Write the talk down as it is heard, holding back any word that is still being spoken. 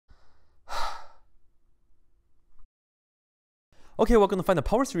Okay, we're going to find the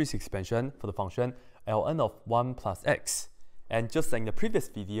power series expansion for the function ln of 1 plus x. And just like in the previous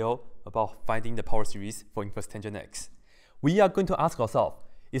video about finding the power series for inverse tangent x, we are going to ask ourselves,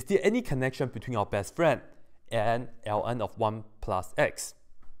 is there any connection between our best friend and ln of 1 plus x?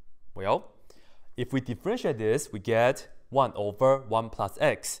 Well, if we differentiate this, we get 1 over 1 plus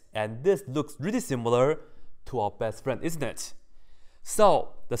x. And this looks really similar to our best friend, isn't it?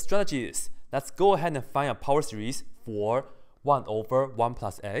 So the strategy is, let's go ahead and find a power series for 1 over 1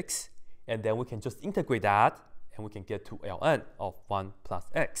 plus x, and then we can just integrate that, and we can get to ln of 1 plus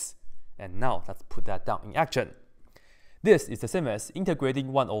x. And now let's put that down in action. This is the same as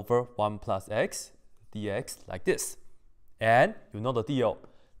integrating 1 over 1 plus x dx like this. And you know the deal.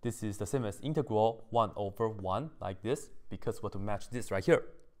 This is the same as integral 1 over 1 like this, because we have to match this right here.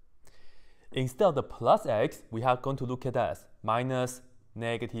 Instead of the plus x, we are going to look at that as minus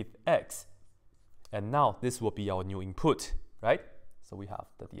negative x. And now this will be our new input, right? So we have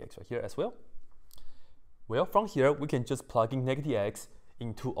the dx right here as well. Well, from here, we can just plug in negative x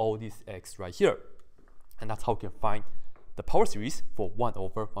into all these x right here. And that's how we can find the power series for 1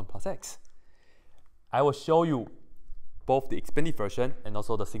 over 1 plus x. I will show you both the expanded version and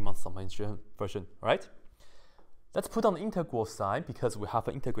also the sigma summation version, right? Let's put on the integral sign because we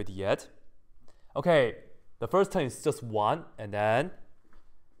haven't integrated yet. Okay, the first term is just 1, and then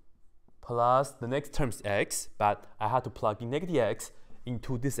plus the next term is x, but I have to plug in negative x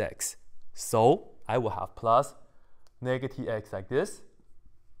into this x. So I will have plus negative x like this.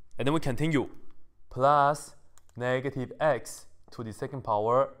 And then we continue. Plus negative x to the second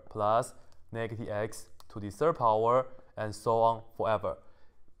power plus negative x to the third power, and so on forever.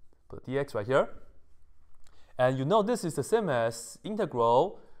 Put dx right here. And you know this is the same as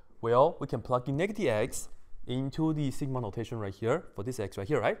integral. Well, we can plug in negative x into the sigma notation right here for this x right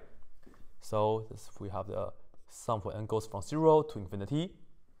here, right? So this, we have the sum for n goes from 0 to infinity.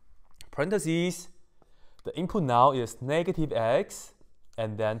 Parentheses, the input now is negative x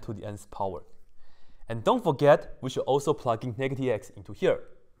and then to the nth power. And don't forget, we should also plug in negative x into here.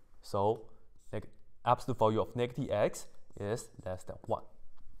 So absolute value of negative x is less than 1.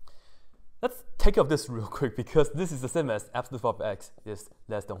 Let's take care of this real quick because this is the same as absolute value of x is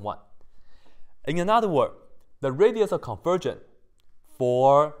less than 1. In another word, the radius of convergence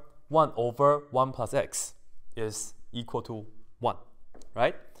for 1 over 1 plus x is equal to 1,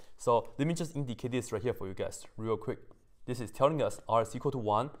 right? So let me just indicate this right here for you guys real quick. This is telling us r is equal to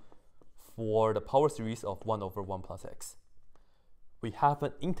 1 for the power series of 1 over 1 plus x. We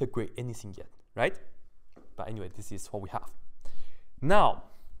haven't integrated anything yet, right? But anyway, this is what we have. Now,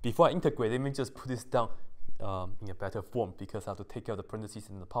 before I integrate, let me just put this down in a better form because I have to take care of the parentheses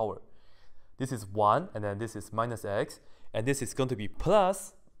and the power. This is 1, and then this is minus x, and this is going to be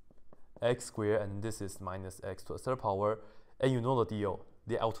plus x squared, and this is minus x to the third power, and you know the deal.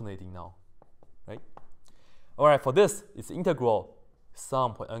 They're alternating now, right? All right, for this, it's integral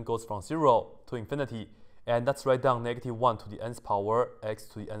sum when n goes from 0 to infinity, and let's write down negative 1 to the nth power, x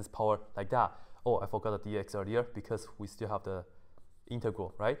to the nth power, like that. Oh, I forgot the dx earlier because we still have the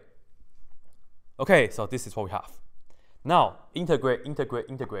integral, right? Okay, so this is what we have. Now, integrate, integrate,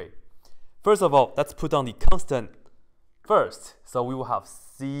 integrate. First of all, let's put down the constant first. So we will have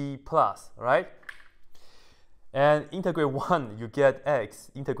c plus, right? And integrate 1, you get x.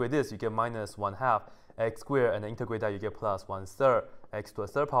 Integrate this, you get minus 1/2 x squared, and then integrate that, you get plus 1/3 x to the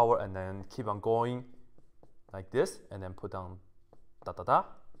third power, and then keep on going like this, and then put down da da da.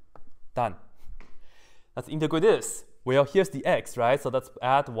 Done. Let's integrate this. Well, here's the x, right? So let's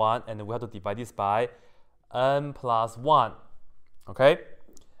add 1, and then we have to divide this by n plus 1. Okay?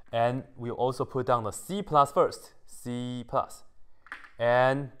 And we'll also put down the c plus first. C plus.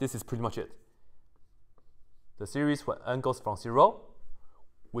 And this is pretty much it. The series when n goes from 0,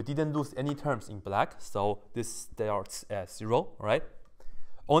 we didn't lose any terms in black, so this starts at 0, right?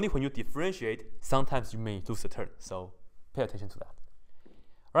 Only when you differentiate, sometimes you may lose a term, so pay attention to that.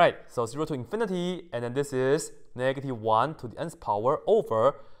 All right, so 0 to infinity, and then this is negative 1 to the nth power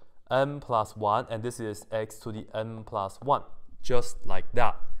over n plus 1, and this is x to the n plus 1, just like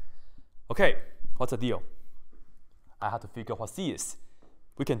that. Okay, what's the deal? I have to figure out what c is.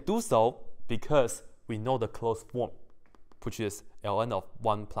 We can do so because we know the closed form, which is ln of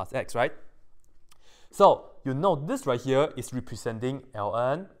 1 plus x, right? So you know this right here is representing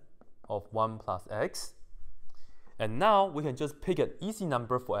ln of 1 plus x. And now we can just pick an easy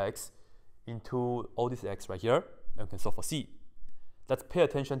number for x into all these x right here, and we can solve for c. Let's pay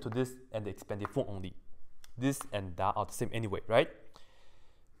attention to this and the expanded form only. This and that are the same anyway, right?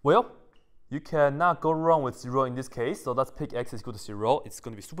 Well, you cannot go wrong with 0 in this case, so let's pick x is equal to 0. It's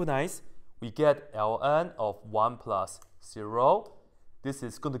going to be super nice. we get ln of 1 plus 0. This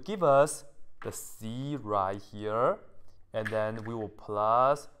is going to give us the c right here, and then we will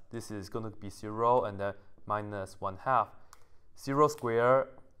plus, this is going to be 0, and then minus 1/2. 0 squared,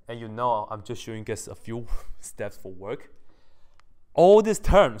 and you know I'm just showing you guys a few steps for work. All these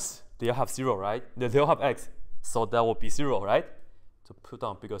terms, they all have 0, right? They all have x, so that will be 0, right? So put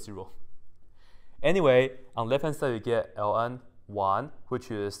down bigger 0. Anyway, on left hand side, we get ln 1, which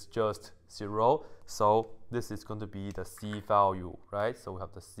is just 0. So this is going to be the c value, right? So we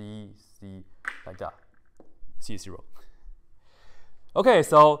have the c like that. C is 0. Okay,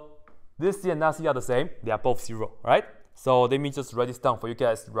 so this c and that c are the same. They are both 0, right? So let me just write this down for you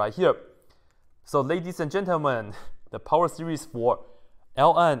guys right here. So ladies and gentlemen, the power series for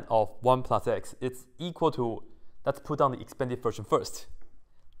ln of 1 plus x, it's equal to, let's put down the expanded version first.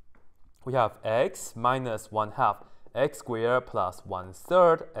 We have x minus 1/2 x squared plus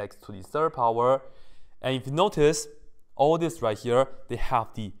 1/3 x to the third power. And if you notice, all this right here, they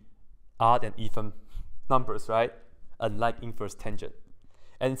have the odd and even numbers, right? Unlike inverse tangent.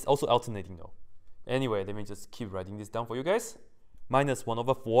 And it's also alternating though. Anyway, let me just keep writing this down for you guys. Minus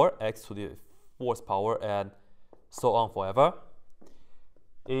 1/4 x to the 4th power, and so on forever.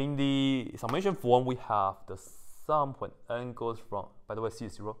 In the summation form, we have the sum when n goes from, by the way, c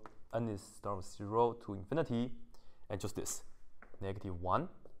is 0. N is start with 0 to infinity, and just this, -1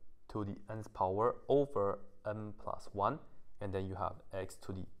 to the nth power over n plus 1, and then you have x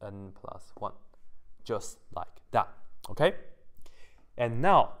to the n plus 1, just like that, okay? And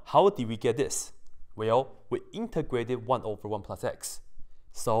now, how did we get this? Well, we integrated 1 over 1 plus x.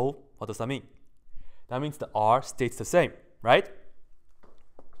 So, what does that mean? That means the r stays the same, right?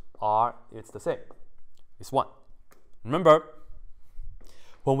 R is the same. It's 1. Remember,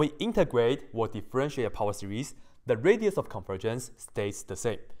 when we integrate or differentiate a power series, the radius of convergence stays the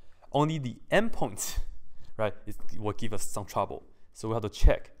same. Only the endpoint, right, will give us some trouble. So we have to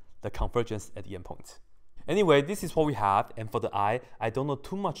check the convergence at the endpoint. Anyway, this is what we have, and for the I don't know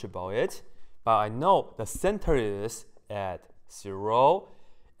too much about it, but I know the center is at 0,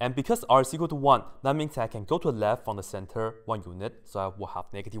 and because r is equal to 1, that means I can go to the left from the center 1 unit, so I will have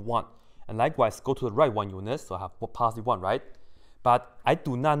 -1. And likewise, go to the right 1 unit, so I have +1, right? But I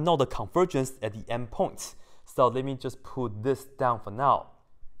do not know the convergence at the endpoint, so let me just put this down for now,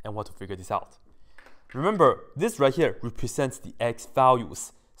 and want to figure this out. Remember, this right here represents the x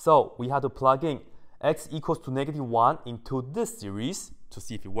values, so we have to plug in x equals to -1 into this series to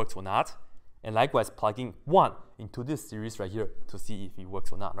see if it works or not, and likewise plugging 1 into this series right here to see if it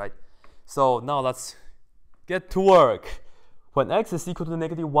works or not, right? So now let's get to work. When x is equal to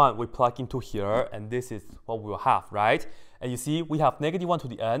 -1, we plug into here, and this is what we will have, right? And you see, we have -1 to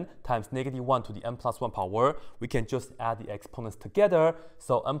the n times -1 to the n plus 1 power. We can just add the exponents together,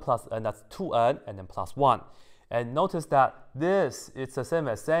 so n plus n, that's 2n, and then plus 1. And notice that this is the same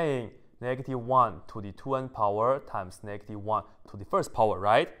as saying -1 to the 2n power times -1 to the first power,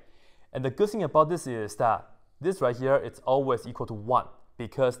 right? And the good thing about this is that this right here, it's always equal to 1,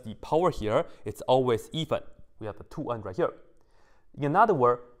 because the power here, it's always even. We have the 2n right here. In other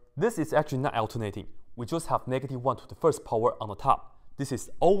words, this is actually not alternating. We just have -1 to the first power on the top. This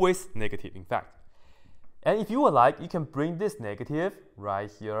is always negative, in fact. And if you would like, you can bring this negative right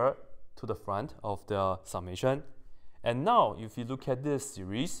here to the front of the summation. And now, if you look at this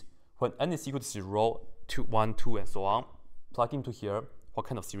series, when n is equal to 0, 2, 1, 2, and so on, plug into here, what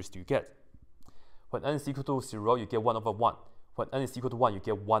kind of series do you get? When n is equal to 0, you get 1 over 1. When n is equal to 1, you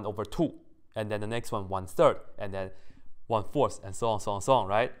get 1 over 2. And then the next one, 1/3, and then 1/4, and so on, so on, so on,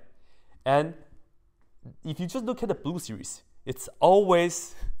 right? And if you just look at the blue series, it's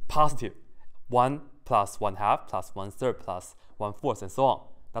always positive. 1 plus 1/2 plus 1/3 plus 1/4, and so on.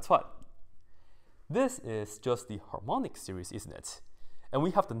 That's what. This is just the harmonic series, isn't it? And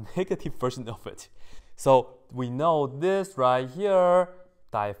we have the negative version of it. So we know this right here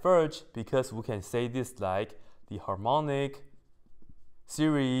diverge, because we can say this like the harmonic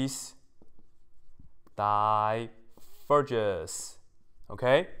series diverges.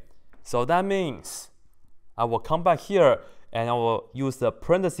 Okay? So that means I will come back here and I will use the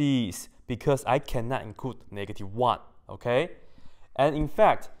parentheses because I cannot include -1. Okay? And in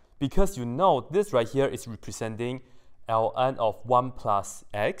fact, because you know this right here is representing ln of 1 plus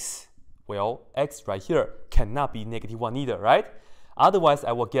x, well, x right here cannot be -1 either, right? Otherwise,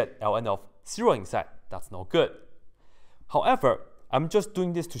 I will get ln of 0 inside. That's no good. However, I'm just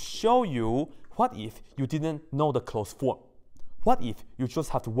doing this to show you, what if you didn't know the closed form? What if you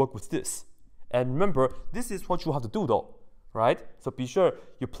just have to work with this? And remember, this is what you have to do though, right? So be sure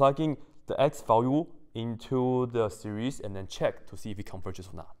you plug in the x value into the series and then check to see if it converges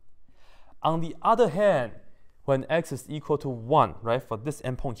or not. On the other hand, when x is equal to 1, right, for this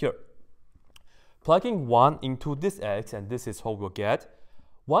endpoint here, plugging 1 into this x, and this is what we'll get.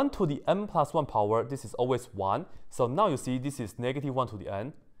 1 to the n plus 1 power, this is always 1. So now you see this is negative 1 to the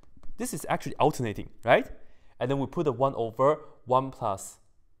n. This is actually alternating, right? And then we put the 1 over 1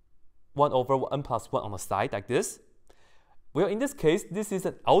 over n plus 1 on the side like this. Well, in this case, this is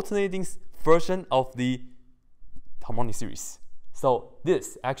an alternating version of the harmonic series. So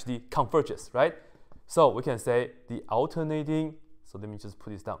this actually converges, right? So we can say the alternating, so let me just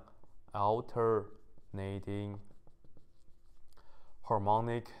put this down, alternating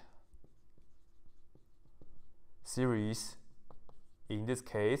harmonic series in this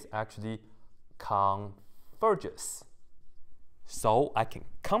case actually converges. So I can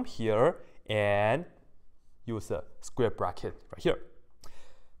come here and use a square bracket right here.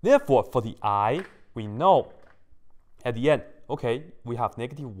 Therefore, for the I, we know at the end, okay, we have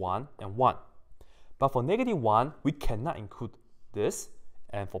negative 1 and 1. But for negative 1, we cannot include this.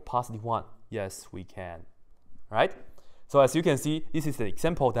 And for positive 1, yes, we can. Right? So as you can see, this is an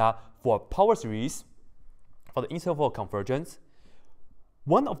example that for a power series, for the interval of convergence,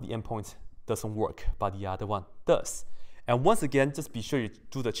 one of the endpoints doesn't work, but the other one does. And once again, just be sure you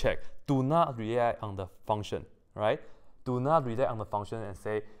do the check. Do not rely on the function, right? Do not rely on the function and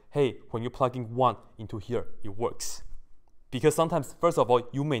say, hey, when you're plugging 1 into here, it works. Because sometimes, first of all,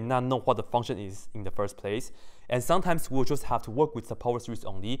 you may not know what the function is in the first place. And sometimes we'll just have to work with the power series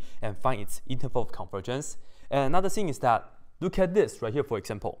only and find its interval of convergence. And another thing is that, look at this right here, for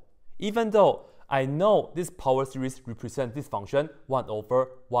example. Even though I know this power series represents this function, 1 over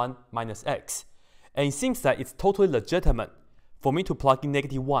 1 minus x. And it seems that it's totally legitimate for me to plug in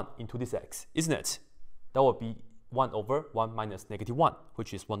negative 1 into this x, isn't it? That would be 1 over 1 minus negative 1,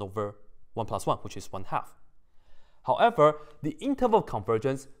 which is 1 over 1 plus 1, which is 1/2. However, the interval of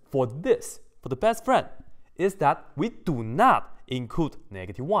convergence for this, for the best friend, is that we do not include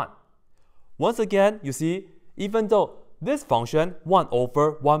negative 1. Once again, you see, even though this function, 1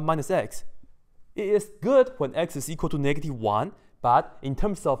 over 1 minus x, it is good when x is equal to negative 1, but in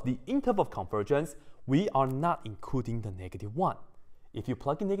terms of the interval of convergence, we are not including the negative 1. If you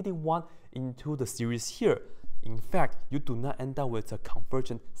plug in negative 1 into the series here, in fact, you do not end up with a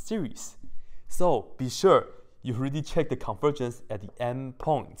convergent series. So be sure you really check the convergence at the end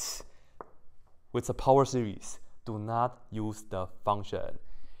points. With a power series, do not use the function.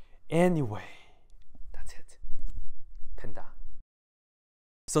 Anyway, that's it. Panda.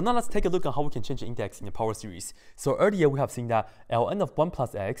 So now let's take a look at how we can change the index in the power series. So earlier we have seen that ln of 1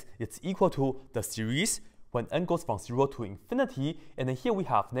 plus x is equal to the series when n goes from 0 to infinity, and then here we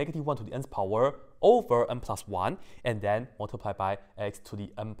have negative 1 to the nth power over n plus 1, and then multiplied by x to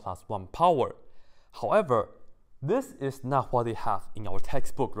the n plus 1 power. However, this is not what they have in our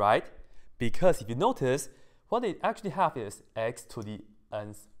textbook, right? Because if you notice, what they actually have is x to the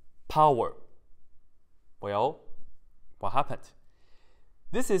nth power. Well, what happened?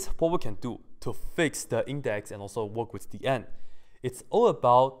 This is what we can do to fix the index and also work with the n. It's all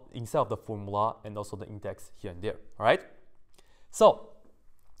about inside of the formula and also the index here and there, all right? So,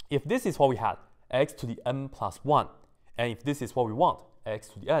 if this is what we had, x to the n plus 1, and if this is what we want, x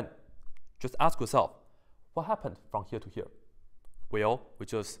to the n, just ask yourself, what happened from here to here? Well, we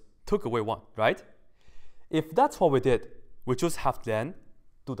just took away 1, right? If that's what we did, we just have to then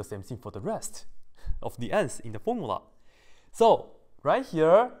do the same thing for the rest of the n's in the formula. So, right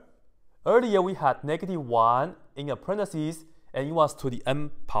here, earlier we had negative 1 in a parentheses, and it was to the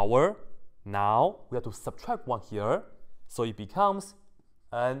n power. Now, we have to subtract 1 here, so it becomes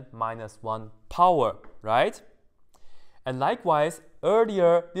n minus 1 power, right? And likewise,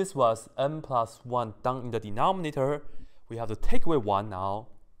 earlier, this was n plus 1 down in the denominator. We have to take away 1 now,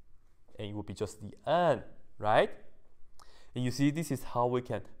 and it will be just the n, right? And you see, this is how we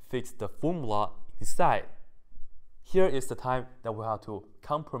can fix the formula inside. Here is the time that we have to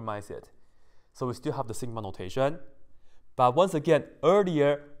compromise it. So we still have the sigma notation. But once again,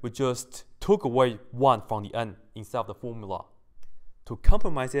 earlier, we just took away 1 from the n inside of the formula. To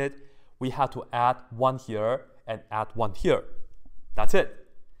compromise it, we have to add 1 here and add 1 here. That's it.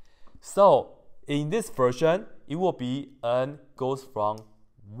 So in this version, it will be n goes from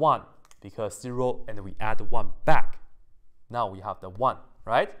 1 because 0 and we add 1 back. Now we have the 1,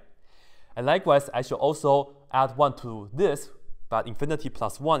 right? And likewise, I should also add 1 to this, but infinity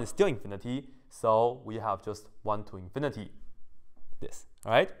plus 1 is still infinity, so we have just 1 to infinity. This,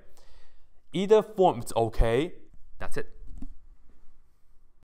 all right? Either form is okay. That's it.